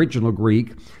the original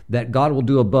Greek that God will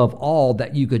do above all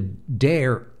that you could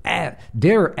dare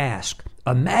ask,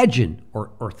 imagine,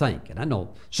 or think. And I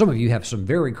know some of you have some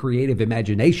very creative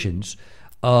imaginations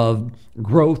of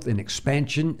growth and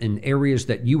expansion in areas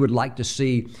that you would like to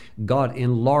see God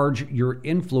enlarge your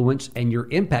influence and your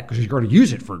impact, because you're going to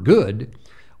use it for good.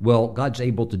 Well, God's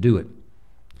able to do it.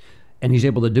 And he's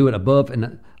able to do it above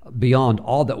and beyond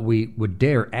all that we would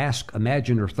dare ask,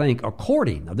 imagine, or think,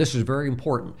 according, now this is very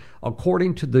important,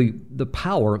 according to the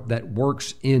power that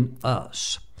works in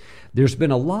us. There's been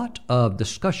a lot of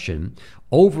discussion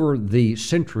over the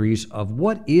centuries of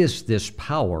what is this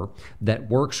power that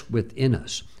works within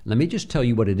us. Let me just tell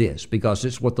you what it is, because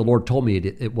it's what the Lord told me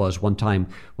it was one time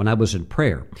when I was in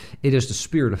prayer. It is the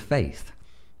spirit of faith.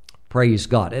 Praise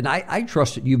God. And I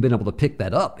trust that you've been able to pick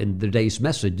that up in today's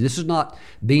message. This is not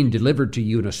being delivered to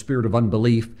you in a spirit of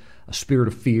unbelief, a spirit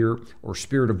of fear, or a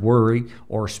spirit of worry,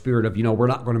 or a spirit of, we're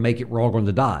not going to make it, we're all going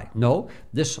to die. No,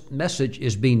 this message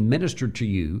is being ministered to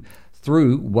you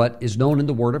through what is known in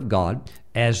the Word of God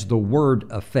as the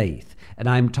word of faith. And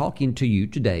I'm talking to you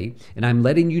today, and I'm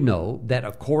letting you know that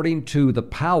according to the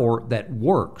power that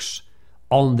works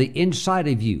on the inside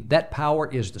of you, that power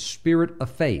is the spirit of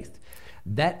faith.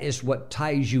 That is what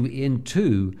ties you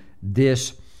into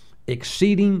this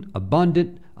exceeding,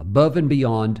 abundant, above and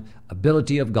beyond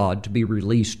ability of God to be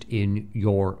released in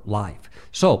your life.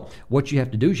 So what you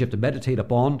have to do is you have to meditate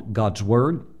upon God's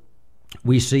Word.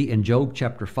 We see in Job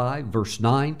chapter 5, verse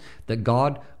 9, that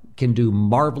God can do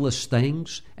marvelous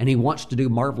things, and he wants to do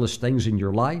marvelous things in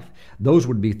your life. Those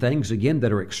would be things, again,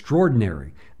 that are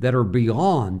extraordinary, that are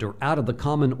beyond or out of the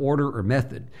common order or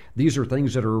method. These are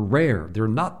things that are rare. They're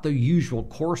not the usual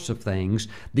course of things.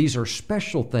 These are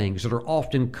special things that are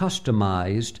often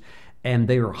customized, and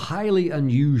they are highly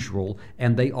unusual,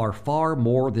 and they are far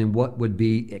more than what would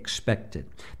be expected.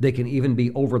 They can even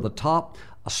be over the top,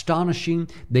 astonishing.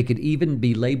 They could even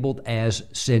be labeled as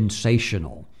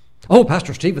sensational. Oh,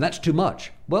 Pastor Stephen, that's too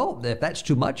much. Well, if that's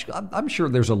too much, I'm sure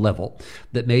there's a level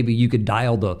that maybe you could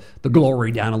dial the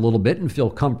glory down a little bit and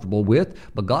feel comfortable with.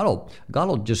 But God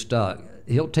will just,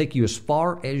 he'll take you as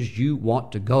far as you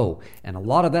want to go. And a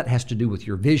lot of that has to do with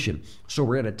your vision. So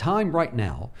we're at a time right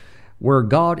now where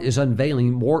God is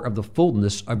unveiling more of the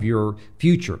fullness of your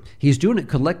future. He's doing it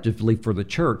collectively for the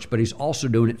church, but he's also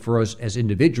doing it for us as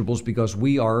individuals, because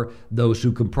we are those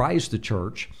who comprise the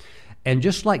church. And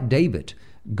just like David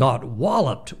got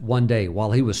walloped one day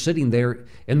while he was sitting there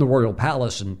in the royal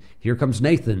palace, and here comes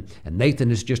Nathan, and Nathan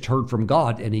has just heard from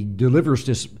God, and he delivers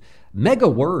this mega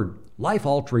word,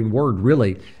 life-altering word,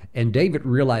 really, and David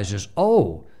realizes,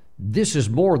 oh, this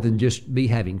is more than just me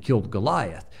having killed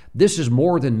Goliath. This is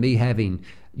more than me having,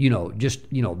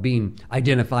 being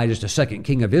identified as the second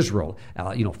king of Israel,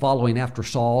 following after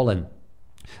Saul, and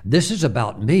this is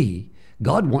about me.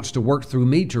 God wants to work through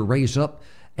me to raise up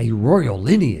a royal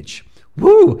lineage.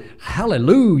 Woo!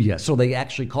 Hallelujah! So they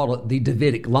actually call it the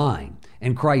Davidic line.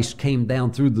 And Christ came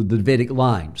down through the Davidic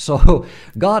line. So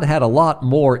God had a lot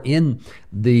more in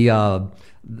the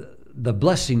the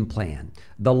blessing plan,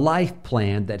 the life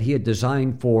plan that he had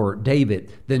designed for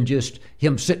David than just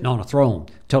him sitting on a throne,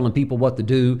 telling people what to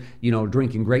do,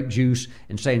 drinking grape juice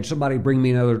and saying, somebody bring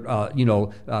me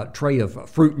another, tray of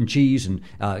fruit and cheese and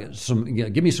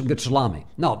give me some good salami.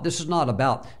 No, this is not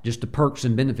about just the perks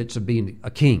and benefits of being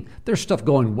a king. There's stuff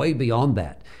going way beyond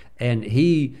that. And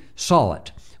he saw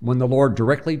it when the Lord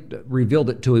directly revealed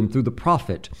it to him through the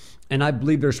prophet. And I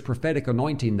believe there's prophetic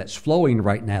anointing that's flowing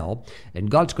right now. And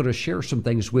God's going to share some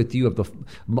things with you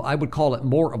I would call it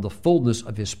more of the fullness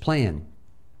of his plan.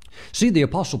 See, the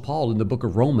Apostle Paul in the book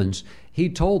of Romans, he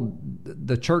told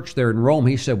the church there in Rome,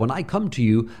 he said, when I come to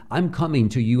you, I'm coming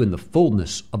to you in the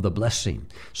fullness of the blessing.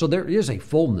 So there is a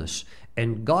fullness,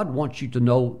 and God wants you to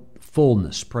know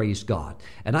fullness, praise God.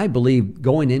 And I believe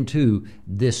going into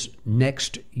this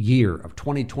next year of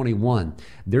 2021,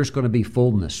 there's going to be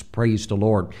fullness, praise the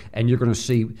Lord. And you're going to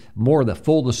see more of the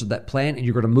fullness of that plan, and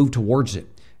you're going to move towards it.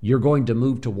 You're going to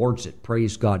move towards it,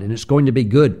 praise God. And it's going to be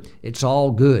good. It's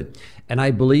all good. And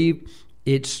I believe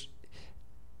it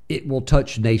will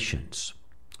touch nations,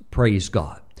 praise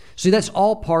God. See, that's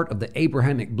all part of the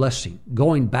Abrahamic blessing,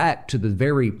 going back to the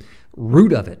very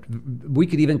root of it. We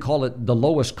could even call it the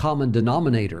lowest common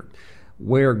denominator,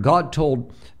 where God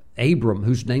told Abram,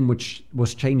 whose name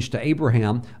was changed to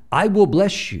Abraham, I will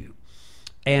bless you,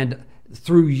 and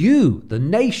through you the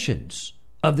nations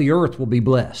of the earth will be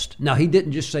blessed. Now, he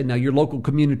didn't just say, now your local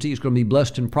community is going to be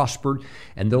blessed and prospered,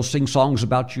 and they'll sing songs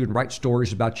about you and write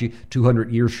stories about you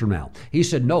 200 years from now. He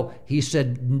said, no, he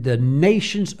said the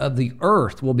nations of the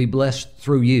earth will be blessed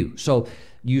through you. So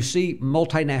you see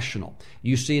multinational.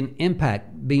 You see an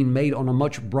impact being made on a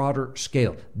much broader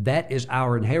scale. That is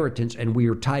our inheritance, and we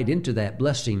are tied into that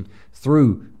blessing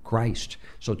through Christ.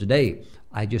 So today,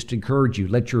 I just encourage you,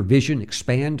 let your vision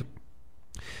expand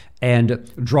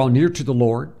and draw near to the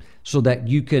Lord so that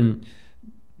you can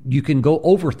go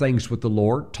over things with the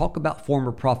Lord, talk about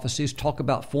former prophecies, talk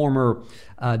about former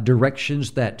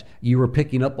directions that you were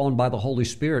picking up on by the Holy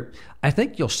Spirit. I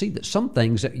think you'll see that some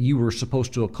things that you were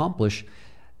supposed to accomplish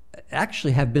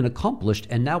actually have been accomplished,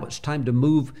 and now it's time to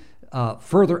move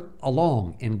further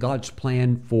along in God's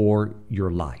plan for your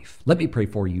life. Let me pray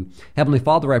for you. Heavenly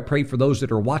Father, I pray for those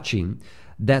that are watching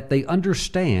that they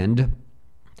understand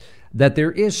that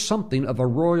there is something of a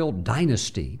royal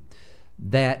dynasty,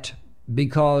 that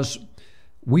because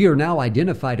we are now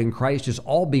identified in Christ as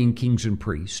all being kings and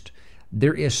priests,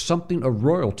 there is something of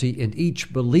royalty in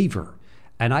each believer.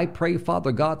 And I pray,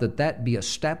 Father God, that be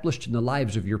established in the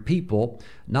lives of your people,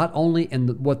 not only in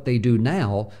what they do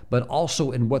now, but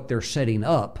also in what they're setting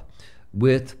up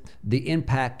with the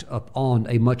impact upon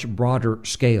a much broader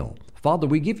scale. Father,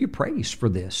 we give you praise for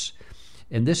this.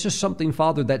 And this is something,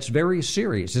 Father, that's very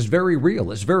serious. It's very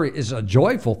real. It's a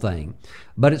joyful thing,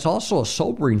 but it's also a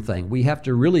sobering thing. We have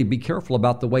to really be careful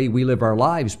about the way we live our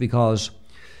lives, because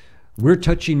we're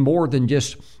touching more than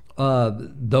just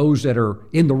those that are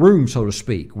in the room, so to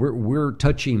speak. We're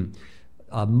touching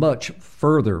a much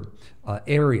further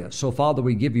area. So, Father,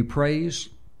 we give you praise.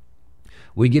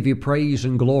 We give you praise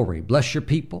and glory. Bless your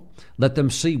people. Let them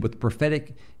see with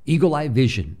prophetic eagle-eye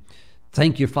vision.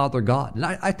 Thank you, Father God. And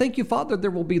I thank you, Father,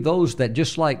 there will be those that,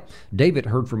 just like David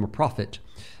heard from a prophet,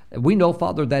 we know,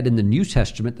 Father, that in the New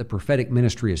Testament, the prophetic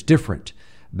ministry is different.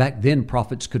 Back then,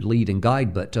 prophets could lead and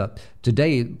guide, but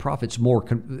today, prophets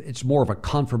it's more of a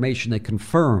confirmation. They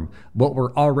confirm what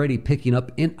we're already picking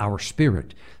up in our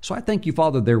spirit. So I thank you,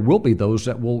 Father, there will be those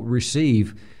that will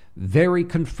receive very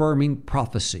confirming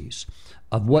prophecies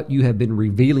of what you have been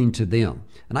revealing to them.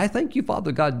 And I thank you,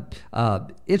 Father God,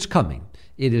 it's coming.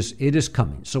 It is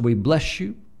coming. So we bless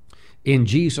you in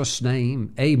Jesus'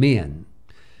 name. Amen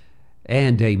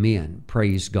and amen.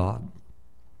 Praise God.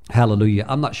 Hallelujah.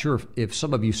 I'm not sure if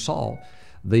some of you saw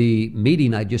the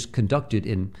meeting I just conducted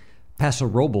in Paso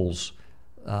Robles,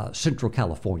 Central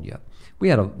California. We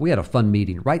had a fun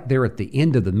meeting right there at the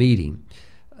end of the meeting.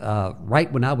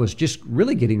 Right when I was just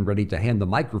really getting ready to hand the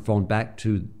microphone back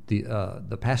to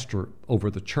the pastor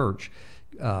over the church,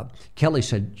 Kelly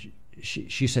said,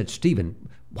 she said, Stephen,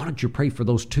 why don't you pray for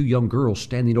those two young girls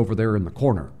standing over there in the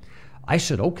corner? I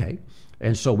said, okay.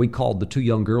 And so we called the two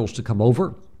young girls to come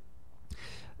over.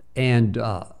 And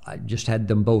I just had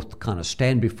them both kind of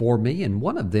stand before me. And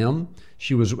one of them,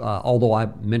 she was, although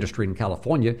I'm ministering in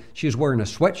California, she was wearing a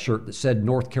sweatshirt that said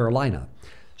North Carolina.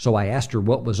 So I asked her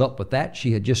what was up with that.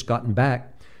 She had just gotten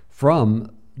back from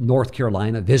North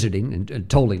Carolina visiting and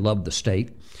totally loved the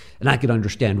state. And I could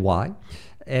understand why.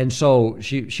 And so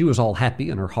she was all happy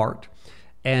in her heart.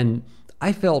 And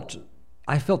I felt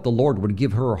the Lord would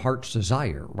give her a heart's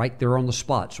desire right there on the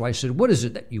spot. So I said, what is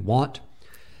it that you want?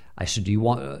 I said, do you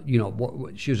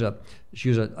want, she was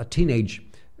a teenage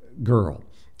girl,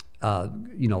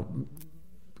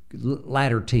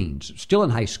 latter teens, still in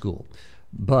high school.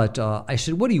 But I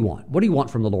said, what do you want? What do you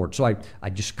want from the Lord? So I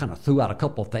just kind of threw out a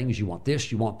couple of things. You want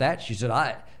this? You want that? She said,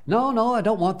 no, I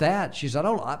don't want that. She said,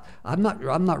 I'm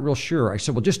not real sure. I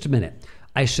said, well, just a minute.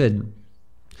 I said,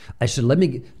 let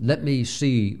me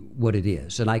see what it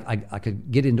is. And I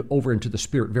could get over into the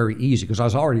Spirit very easy because I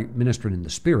was already ministering in the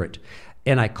Spirit.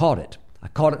 And I caught it. I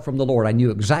caught it from the Lord. I knew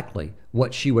exactly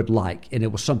what she would like, and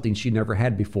it was something she never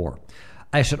had before.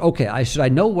 I said, okay. I said, I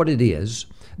know what it is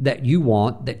that you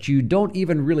want, that you don't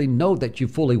even really know that you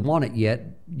fully want it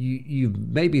yet. You've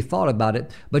maybe thought about it,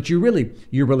 but you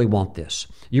really want this.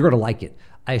 You're going to like it.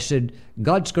 I said,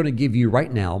 God's going to give you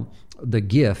right now the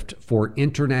gift for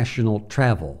international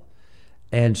travel.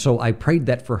 And so I prayed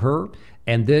that for her.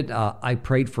 And then I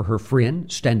prayed for her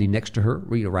friend standing next to her,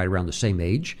 right around the same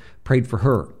age, prayed for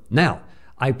her. Now,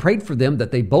 I prayed for them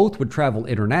that they both would travel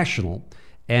international.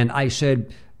 And I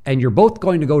said, and you're both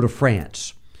going to go to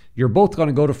France. You're both going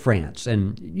to go to France.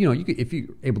 And, if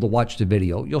you're able to watch the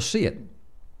video, you'll see it.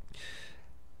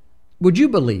 Would you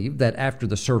believe that after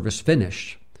the service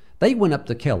finished, they went up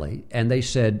to Kelly and they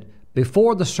said,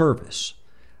 before the service,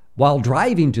 while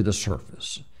driving to the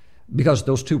service, because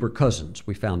those two were cousins,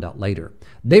 we found out later,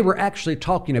 they were actually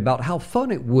talking about how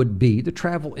fun it would be to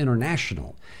travel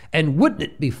international. And wouldn't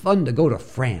it be fun to go to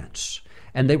France?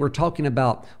 And they were talking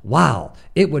about, wow,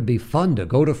 it would be fun to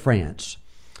go to France.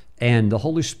 And the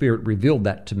Holy Spirit revealed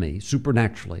that to me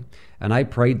supernaturally. And I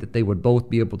prayed that they would both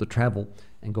be able to travel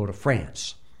and go to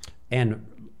France. And,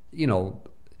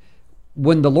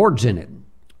 when the Lord's in it,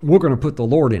 we're going to put the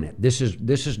Lord in it. This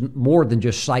is more than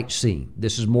just sightseeing.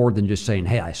 This is more than just saying,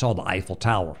 hey, I saw the Eiffel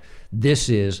Tower. This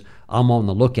is, I'm on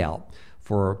the lookout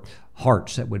for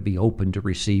hearts that would be open to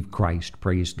receive Christ.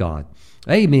 Praise God.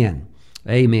 Amen.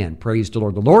 Amen. Praise the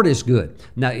Lord. The Lord is good.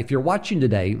 Now, if you're watching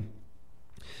today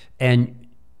and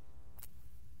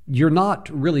you're not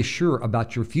really sure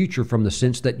about your future from the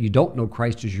sense that you don't know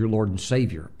Christ as your Lord and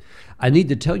Savior, I need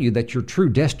to tell you that your true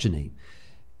destiny,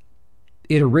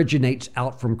 it originates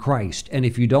out from Christ. And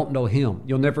if you don't know Him,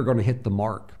 you're never going to hit the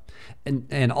mark.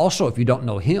 And also, if you don't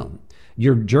know Him,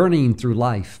 you're journeying through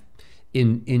life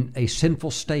in a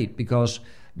sinful state because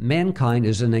mankind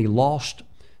is in a lost,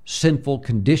 sinful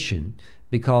condition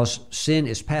because sin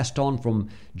is passed on from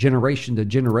generation to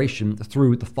generation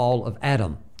through the fall of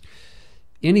Adam.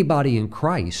 Anybody in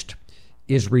Christ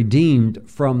is redeemed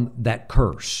from that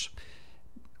curse.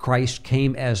 Christ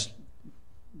came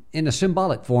in a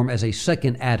symbolic form as a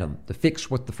second Adam to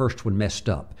fix what the first one messed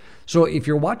up. So if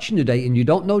you're watching today and you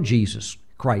don't know Jesus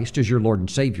Christ as your Lord and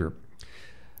Savior,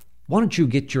 why don't you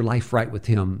get your life right with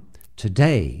Him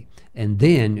today, and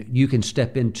then you can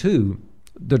step into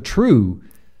the true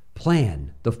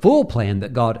plan, the full plan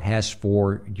that God has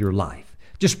for your life.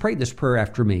 Just pray this prayer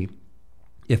after me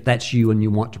if that's you and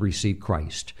you want to receive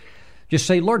Christ. Just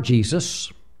say, Lord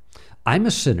Jesus, I'm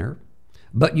a sinner,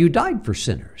 but you died for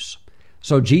sinners.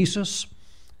 So Jesus,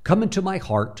 come into my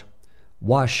heart,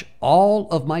 wash all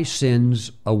of my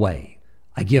sins away.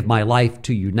 I give my life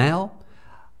to you now.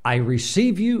 I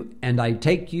receive you and I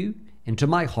take you into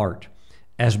my heart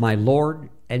as my Lord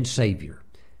and Savior.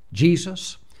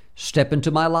 Jesus, step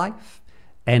into my life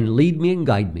and lead me and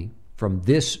guide me from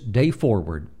this day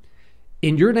forward.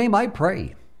 In your name I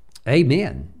pray.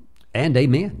 Amen and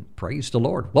amen. Praise the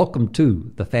Lord. Welcome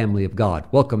to the family of God.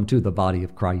 Welcome to the body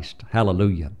of Christ.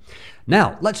 Hallelujah.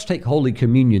 Now, let's take Holy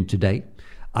Communion today.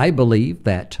 I believe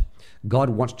that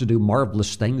God wants to do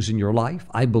marvelous things in your life.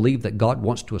 I believe that God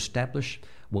wants to establish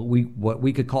what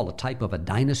we could call a type of a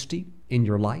dynasty in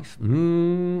your life.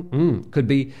 Could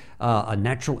be a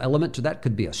natural element to that.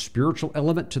 Could be a spiritual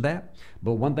element to that.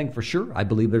 But one thing for sure, I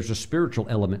believe there's a spiritual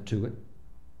element to it.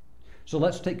 So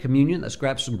let's take communion. Let's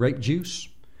grab some grape juice.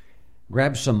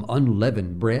 Grab some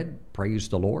unleavened bread. Praise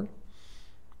the Lord.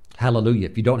 Hallelujah.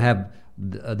 If you don't have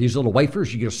these little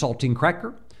wafers, you get a saltine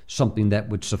cracker, something that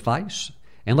would suffice.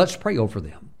 And let's pray over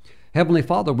them. Heavenly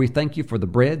Father, we thank you for the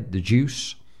bread, the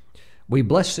juice. We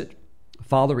bless it,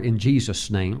 Father, in Jesus'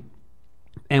 name.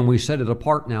 And we set it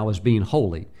apart now as being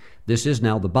holy. This is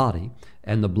now the body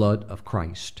and the blood of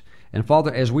Christ. And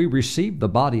Father, as we receive the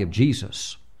body of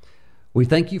Jesus, we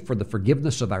thank you for the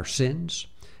forgiveness of our sins.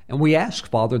 And we ask,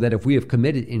 Father, that if we have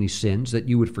committed any sins, that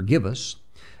you would forgive us.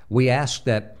 We ask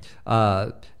that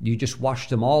you just wash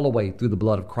them all away through the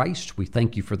blood of Christ. We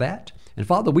thank you for that. And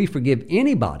Father, we forgive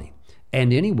anybody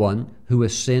and anyone who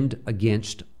has sinned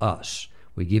against us.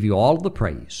 We give you all of the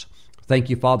praise. Thank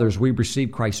you, Father, as we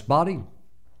receive Christ's body.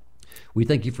 We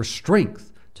thank you for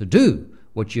strength to do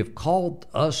what you've called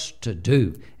us to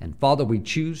do. And Father, we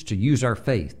choose to use our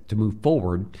faith to move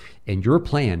forward in your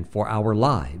plan for our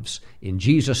lives. In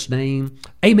Jesus' name,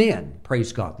 amen.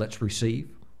 Praise God. Let's receive.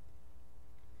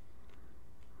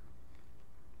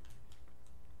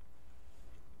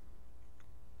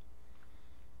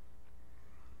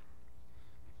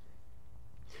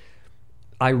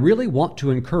 I really want to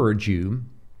encourage you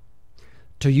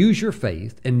to use your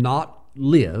faith and not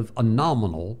live a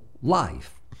nominal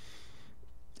life.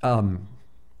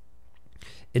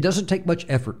 It doesn't take much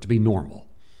effort to be normal,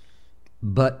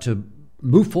 but to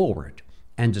move forward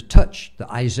and to touch the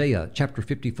Isaiah chapter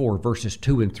 54 verses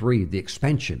 2 and 3, the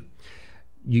expansion.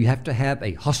 You have to have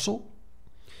a hustle,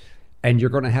 and you're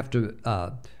going to have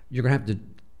to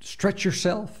stretch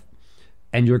yourself,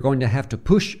 and you're going to have to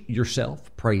push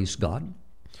yourself. Praise God.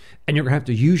 And you're going to have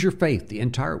to use your faith the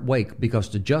entire way, because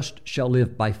the just shall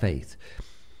live by faith.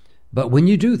 But when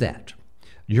you do that,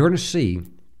 you're going to see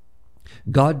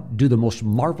God do the most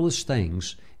marvelous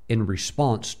things in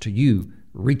response to you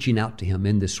reaching out to Him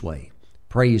in this way.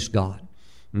 Praise God.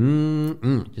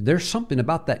 There's something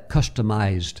about that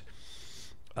customized.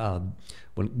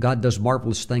 When God does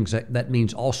marvelous things, that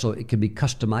means also it can be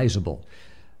customizable.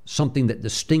 Something that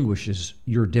distinguishes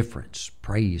your difference.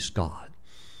 Praise God.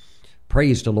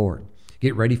 Praise the Lord.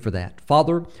 Get ready for that.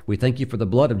 Father, we thank you for the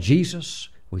blood of Jesus.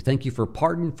 We thank you for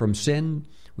pardon from sin.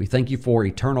 We thank you for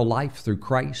eternal life through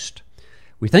Christ.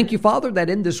 We thank you, Father, that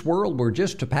in this world we're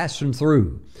just passing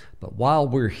through. But while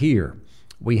we're here,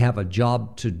 we have a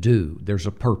job to do. There's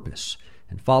a purpose.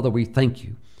 And Father, we thank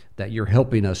you that you're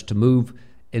helping us to move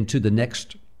into the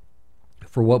next,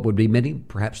 for what would be many,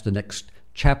 perhaps the next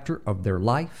chapter of their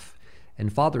life.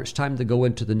 And Father, it's time to go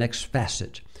into the next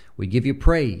facet. We give you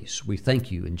praise. We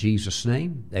thank you in Jesus'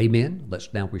 name. Amen.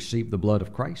 Let's now receive the blood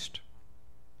of Christ.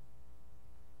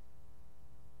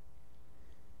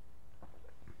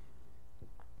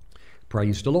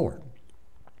 Praise the Lord.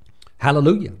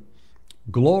 Hallelujah.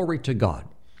 Glory to God.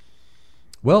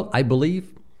 Well, I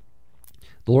believe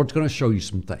the Lord's going to show you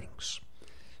some things.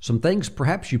 Some things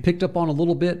perhaps you picked up on a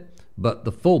little bit, but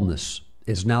the fullness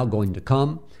is now going to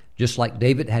come, just like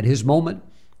David had his moment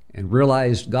and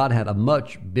realized God had a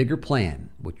much bigger plan,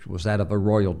 which was that of a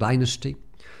royal dynasty.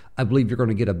 I believe you're going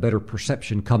to get a better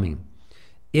perception coming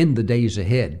in the days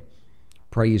ahead.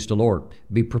 Praise the Lord.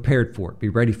 Be prepared for it. Be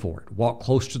ready for it. Walk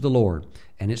close to the Lord,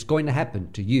 and it's going to happen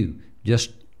to you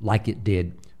just like it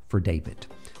did for David.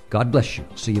 God bless you.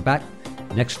 See you back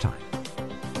next time.